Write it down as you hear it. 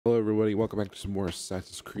Hello everybody, welcome back to some more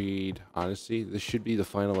Assassin's Creed Odyssey. This should be the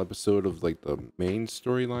final episode of like the main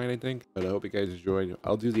storyline, I think. But I hope you guys enjoyed.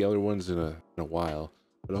 I'll do the other ones in a while.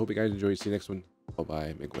 But I hope you guys enjoy. See you next one. Bye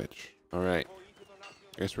bye, Miigwech. Alright.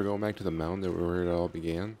 I guess we're going back to the mountain where it all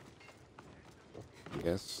began. I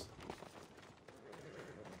guess.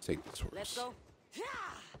 Let's take this horse. Let's go.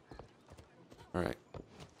 Alright.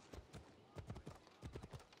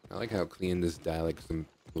 I like how clean this dialect's a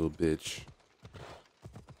little bitch.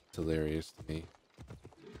 It's hilarious to me.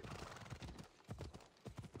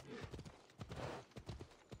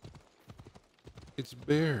 It's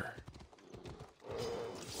Bear.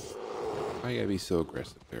 Why you gotta be so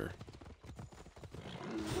aggressive, Bear?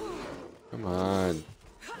 Come on.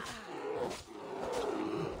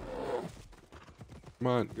 Come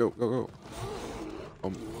on, go, go, go.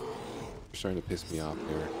 You're starting to piss me off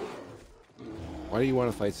there. Why do you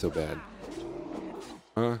want to fight so bad?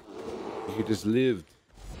 Huh? You could just live.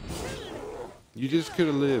 You just could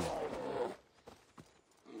have lived.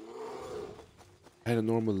 I had a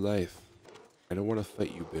normal life. I don't want to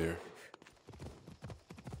fight you, Bear.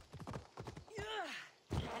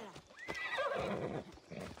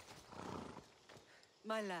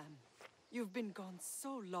 My lamb, you've been gone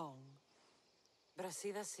so long.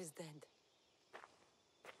 Brasidas is dead.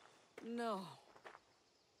 No.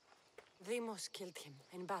 Demos killed him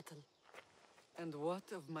in battle. And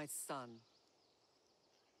what of my son?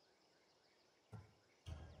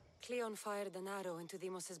 Cleon fired an arrow into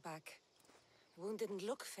Demos's back. The wound didn't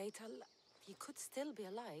look fatal. He could still be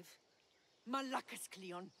alive. Malakas,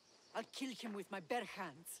 Cleon. I'll kill him with my bare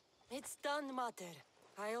hands. It's done, Mater.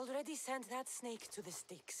 I already sent that snake to the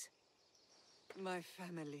sticks. My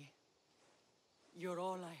family. You're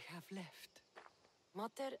all I have left.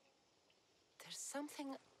 Mater, there's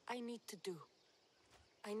something I need to do.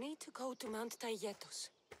 I need to go to Mount Tayetos,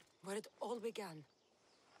 where it all began.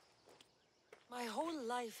 My whole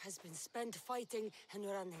life has been spent fighting and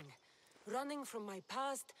running. Running from my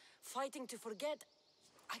past, fighting to forget.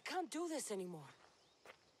 I can't do this anymore.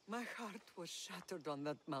 My heart was shattered on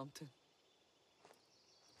that mountain.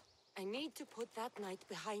 I need to put that night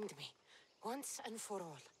behind me, once and for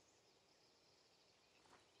all.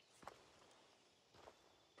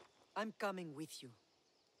 I'm coming with you.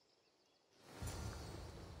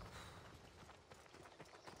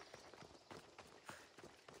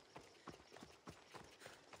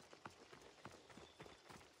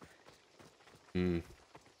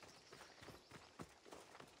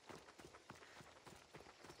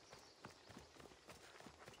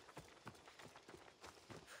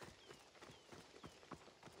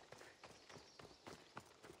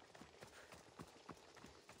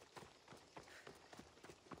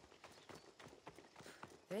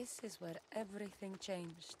 This is where everything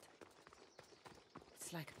changed.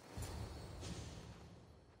 It's like...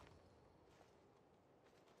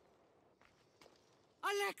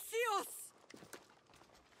 Alexios!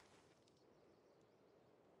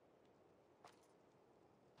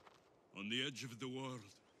 On the edge of the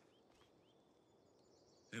world,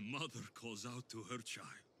 a mother calls out to her child.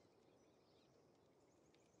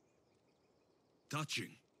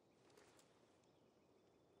 Touching.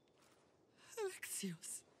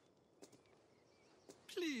 Alexios.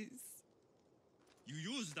 Please. You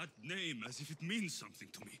use that name as if it means something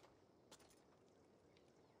to me.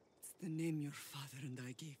 It's the name your father and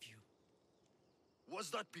I gave you.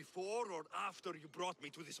 Was that before or after you brought me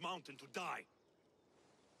to this mountain to die?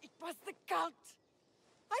 It was the cult!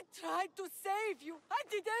 I tried to save you! I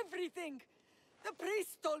did everything! The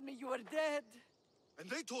priest told me you were dead! And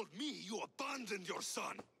they told me you abandoned your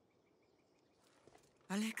son!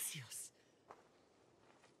 Alexios,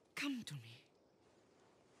 come to me.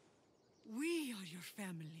 We are your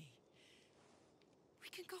family. We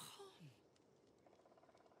can go home.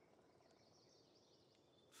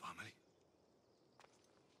 Family?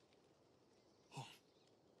 Home.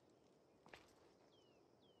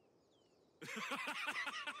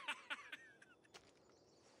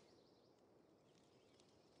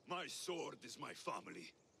 My sword is my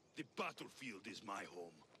family. The battlefield is my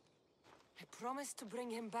home. I promised to bring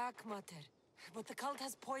him back, Mater. But the cult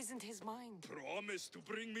has poisoned his mind. Promised to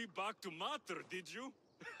bring me back to Mater, did you?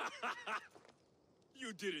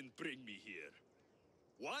 You didn't bring me here.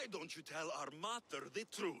 Why don't you tell our Mater the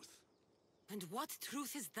truth? And what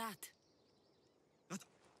truth is that? That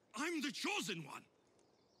I'm the chosen one.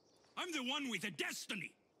 I'm the one with a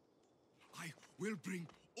destiny. I will bring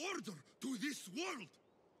order to this world.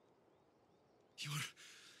 You're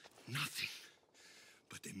nothing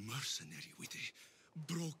but a mercenary with a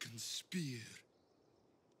broken spear.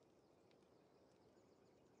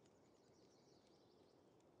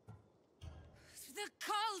 The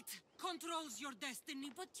cult controls your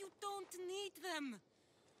destiny, but you don't need them.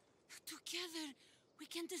 Together, we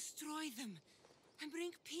can destroy them and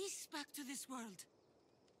bring peace back to this world.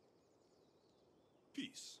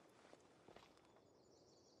 Peace.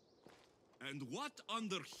 And what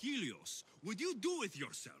under Helios would you do with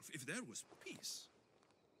yourself if there was peace?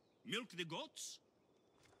 Milk the goats?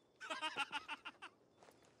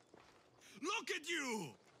 Look at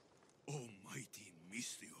you! Almighty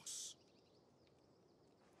Misthios.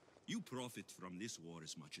 You profit from this war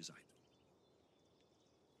as much as I do.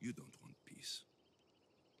 You don't want peace.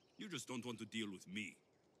 You just don't want to deal with me.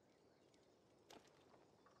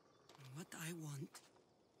 What I want,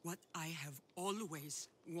 what I have always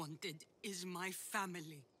wanted, is my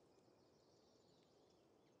family.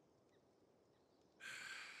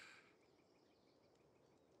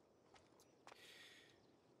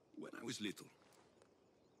 When I was little,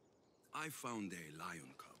 I found a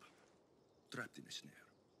lion cub trapped in a snare.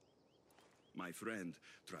 My friend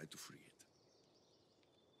tried to free it.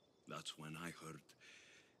 That's when I heard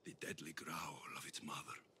the deadly growl of its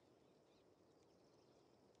mother.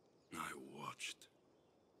 I watched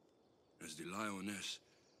as the lioness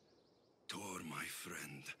tore my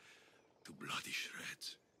friend to bloody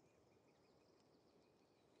shreds.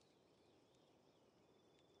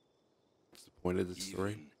 What's the point of this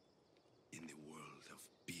story? Even in the world of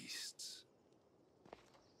beasts,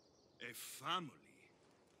 a family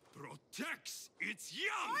protects its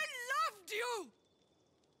young! I loved you!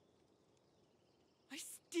 I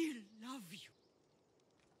still love you.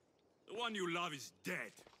 The one you love is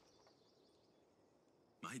dead.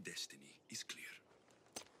 My destiny is clear.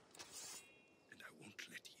 And I won't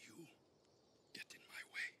let you get in my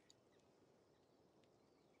way.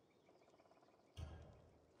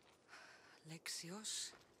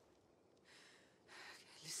 Alexios,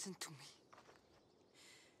 listen to me.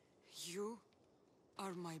 You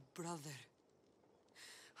are my brother.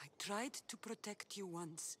 I tried to protect you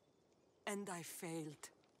once, and I failed.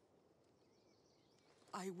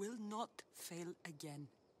 I will not fail again.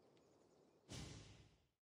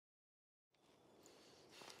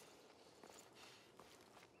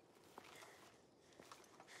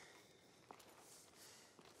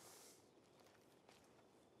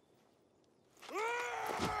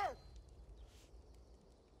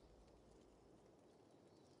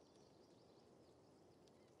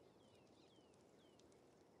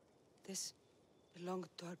 This belonged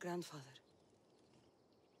to our grandfather.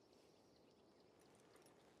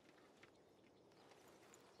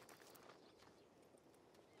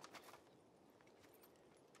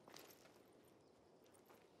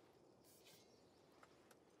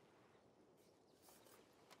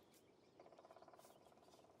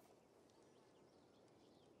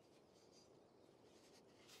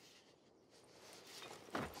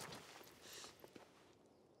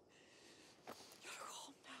 You're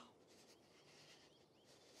home now.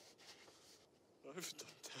 I've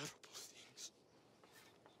done terrible things.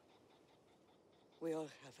 We all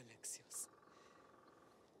have, Alexios.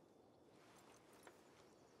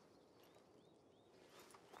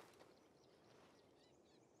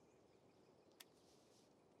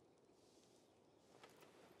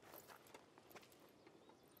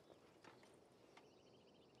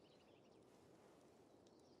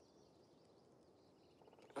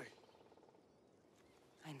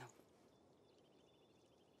 I know.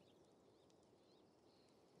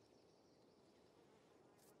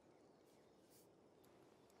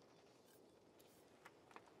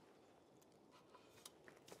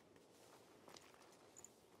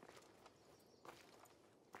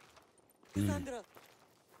 Cassandra!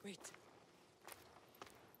 Wait.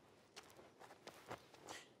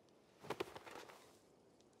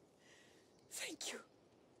 Thank you.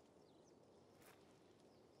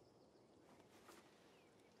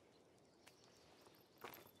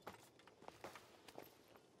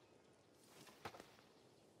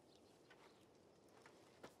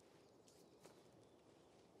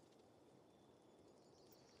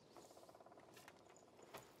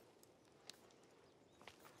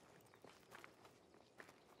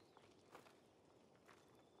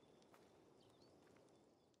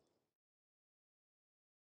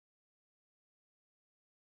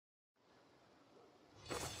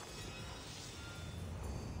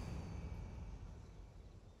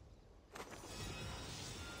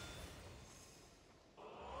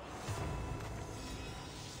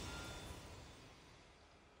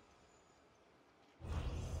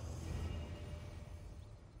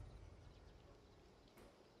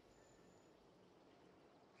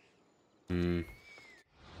 Hmm.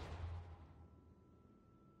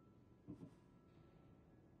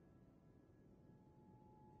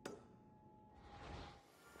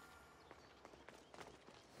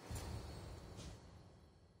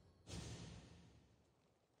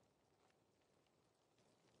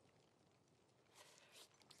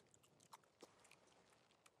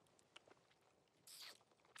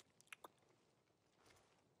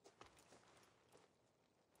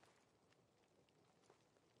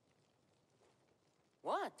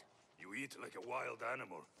 beat like a wild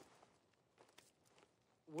animal.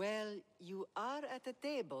 Well, you are at a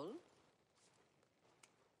table.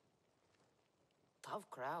 Tough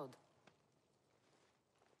crowd.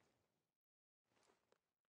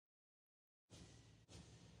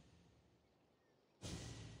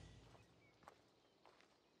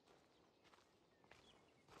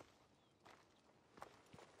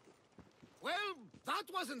 Well, that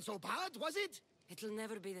wasn't so bad, was it? It'll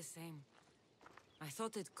never be the same. I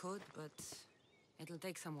thought it could, but it'll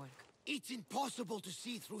take some work. It's impossible to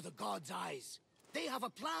see through the gods' eyes. They have a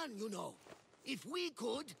plan, you know. If we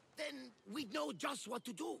could, then we'd know just what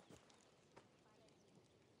to do.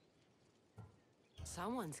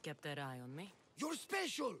 Someone's kept their eye on me. You're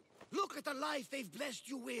special. Look at the life they've blessed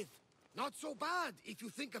you with. Not so bad, if you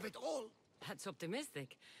think of it all. That's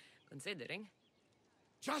optimistic, considering.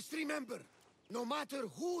 Just remember, no matter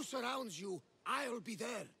who surrounds you, I'll be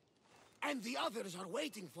there. And the others are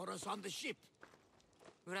waiting for us on the ship.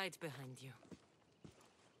 Right behind you.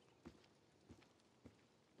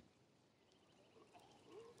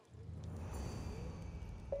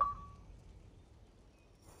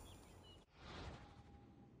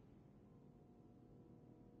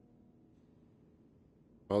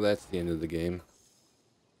 Well, that's the end of the game.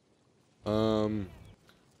 Hope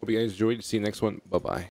you guys enjoyed. See you next one. Bye bye.